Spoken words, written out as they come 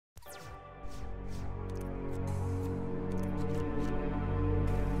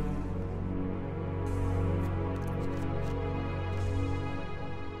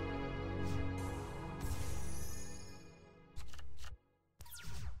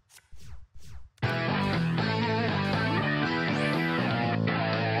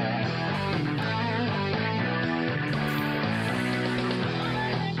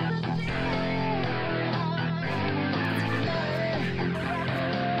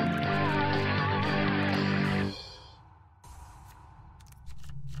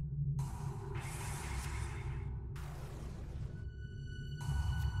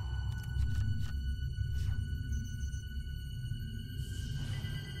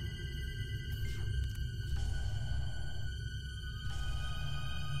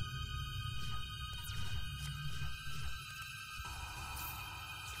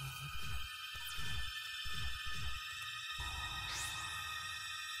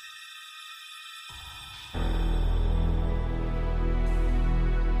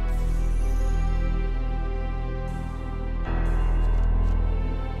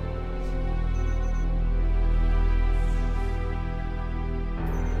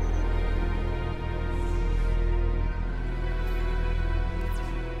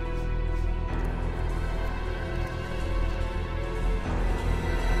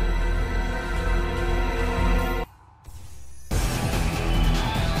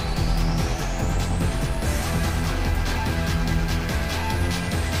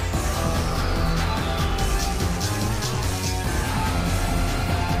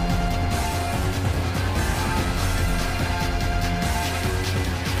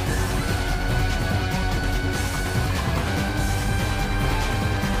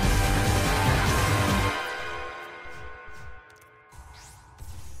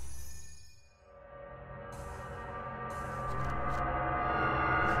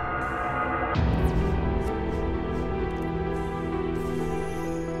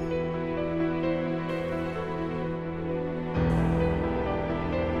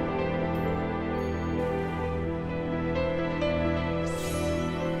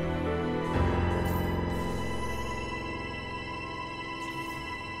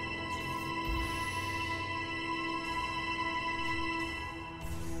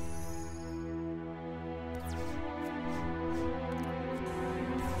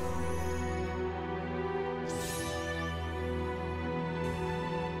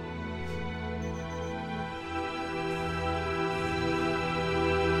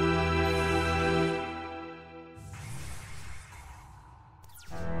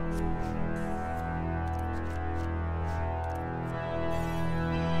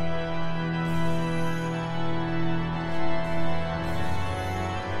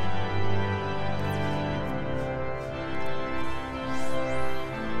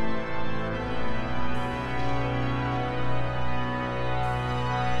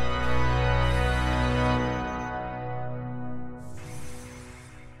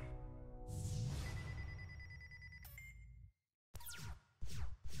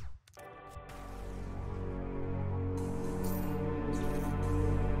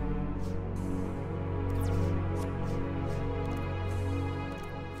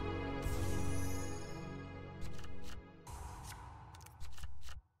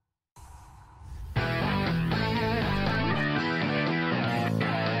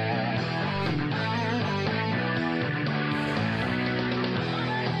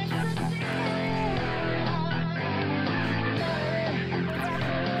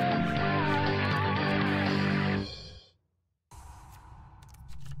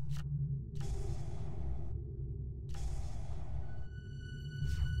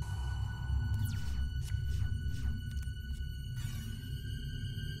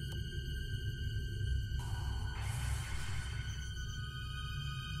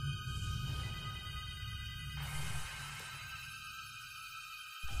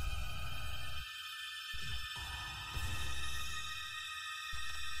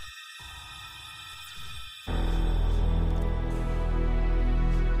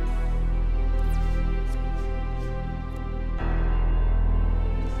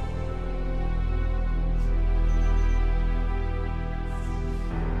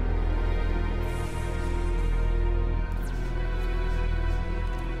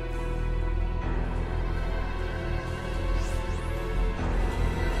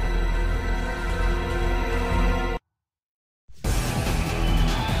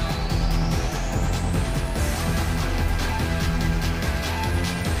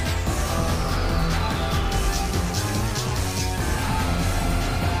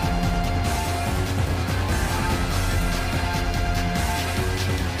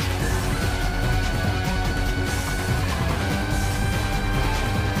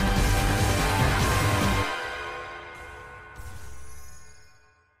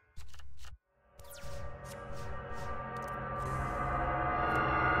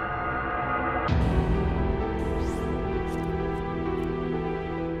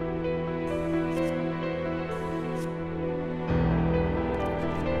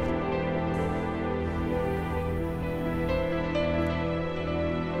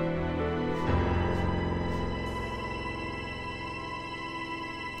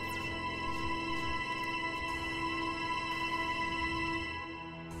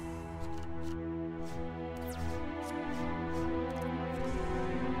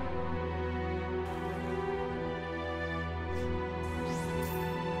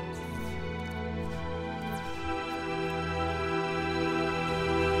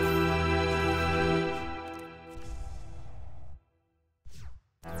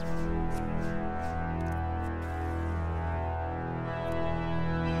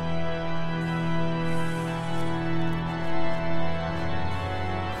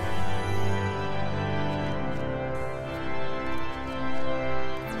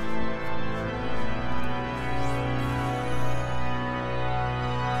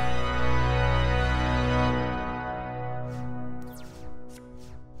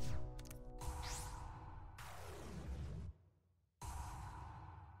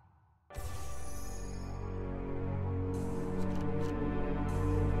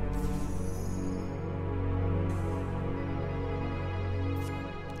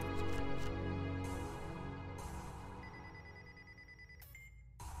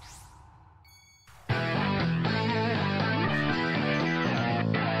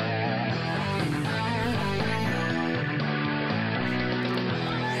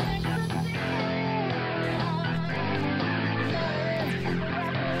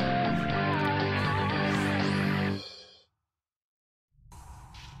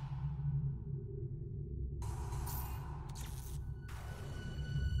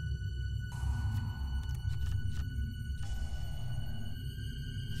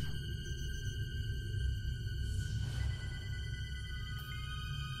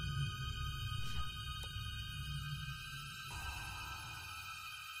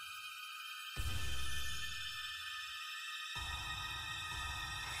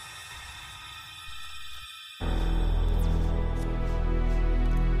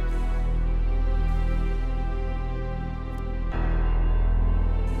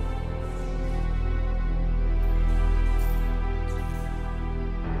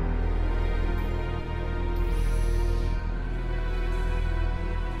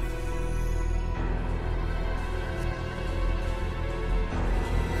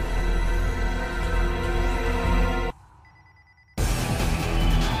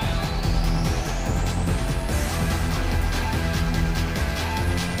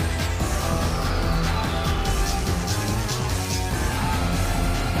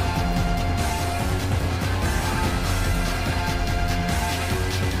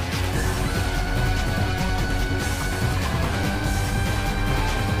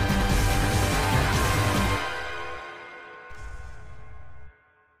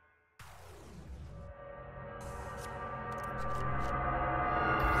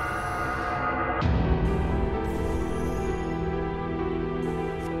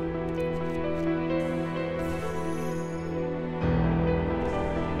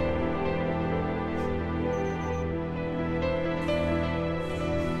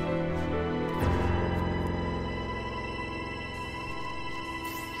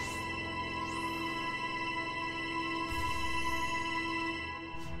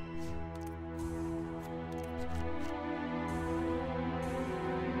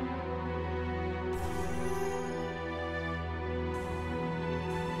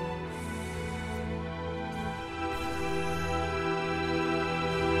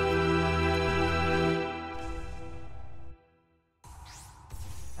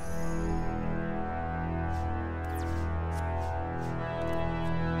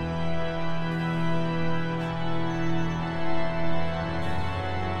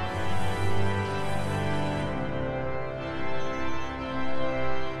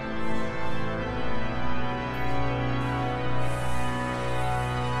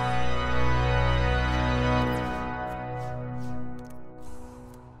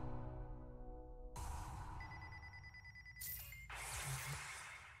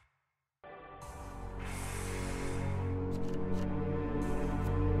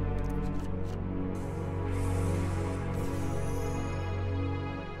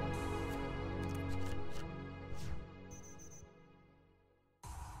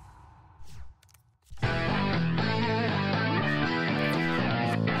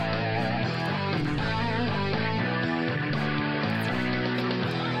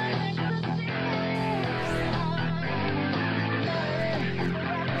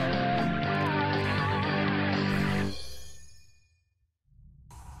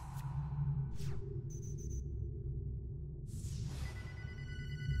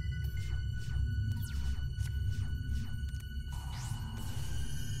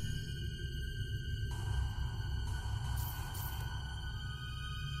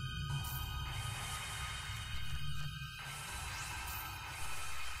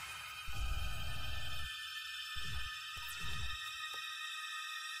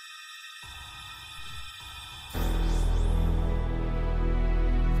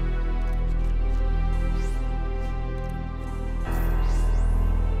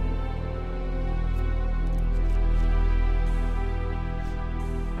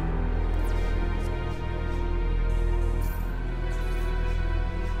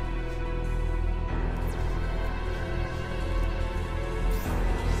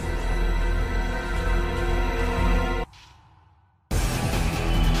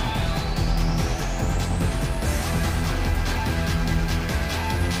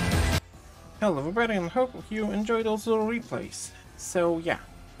Hello everybody and hope you enjoyed those little replays. So yeah,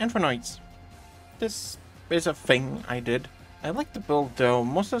 Infernoids. This is a thing I did. I like the build though.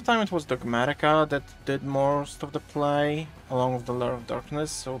 Most of the time it was Dogmatika that did most of the play, along with the Lair of Darkness,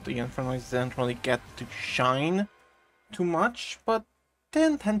 so the Infernoids didn't really get to shine too much, but the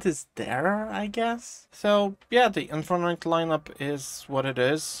intent is there, I guess. So yeah, the Infernoid lineup is what it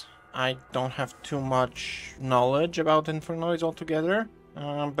is. I don't have too much knowledge about Infernoids altogether.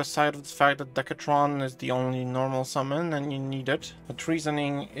 Besides the fact that Decatron is the only normal summon and you need it. But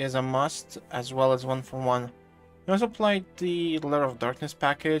Reasoning is a must, as well as 1-for-1. I also played the Lair of Darkness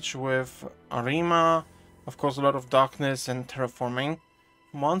package with Arima, of course Lair of Darkness and Terraforming.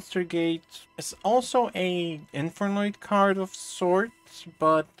 Monster Gate is also a Infernoid card of sorts,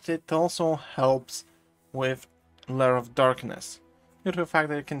 but it also helps with Lair of Darkness, due to the fact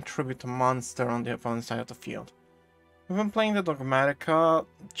that it can tribute a monster on the opponent's side of the field. We've been playing the Dogmatika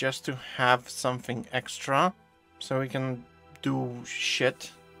just to have something extra, so we can do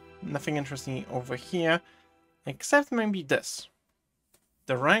shit. Nothing interesting over here, except maybe this.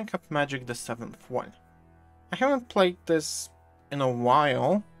 The Rank Up Magic, the 7th one. I haven't played this in a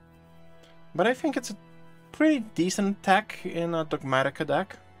while, but I think it's a pretty decent tech in a Dogmatika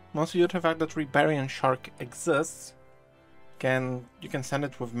deck. Mostly due to the fact that Rebarian Shark exists. You can send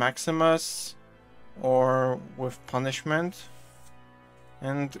it with Maximus, or with Punishment,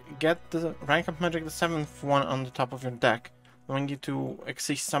 and get the Rank Up Magic, the 7th one on the top of your deck, allowing you to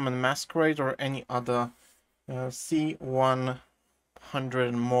Xyz summon Masquerade or any other C100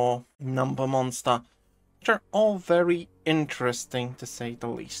 and more number monster, which are all very interesting to say the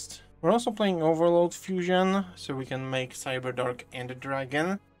least. We're also playing Overload Fusion, so we can make Cyberdark and a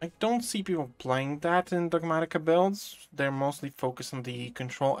Dragon. I don't see people playing that in Dogmatika builds. They're mostly focused on the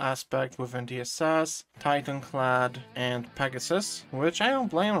control aspect with NTSS, Titanclad, and Pegasus, which I don't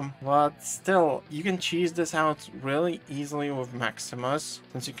blame them. But still, you can cheese this out really easily with Maximus,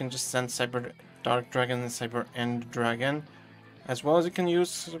 since you can just send Cyberdark Dragon and Cyber End Dragon. As well as you can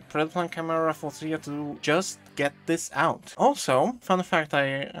use Predplan Chimera Falsia to just get this out. Also, fun fact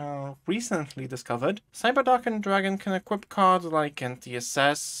I recently discovered, Cyberdark and Dragon can equip cards like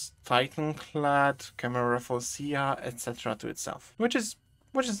NTSS, Titanclad, Chimera Falsia, etc. to itself, which is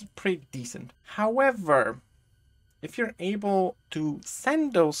pretty decent. However, if you're able to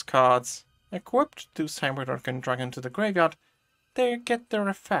send those cards equipped to Cyberdark and Dragon to the graveyard, they get their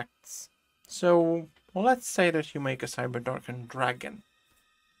effects. So let's say that you make a Cyberdark and Dragon.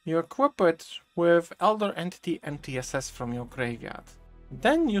 You equip it with Elder Entity NTSS from your graveyard.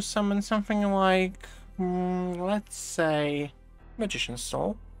 Then you summon something like, let's say, Magician's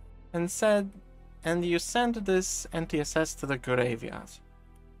Soul, and you send this NTSS to the graveyard.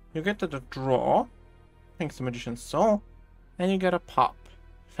 You get the draw, thanks to Magician's Soul, and you get a pop,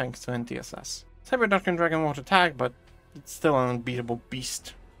 thanks to NTSS. Cyberdark and Dragon won't attack, but it's still an unbeatable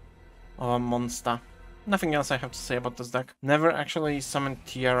beast of a monster. Nothing else I have to say about this deck. Never actually summoned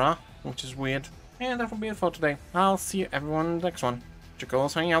Tiara, which is weird. And that will be it for today. I'll see everyone in the next one. Chico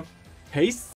signing out. Peace!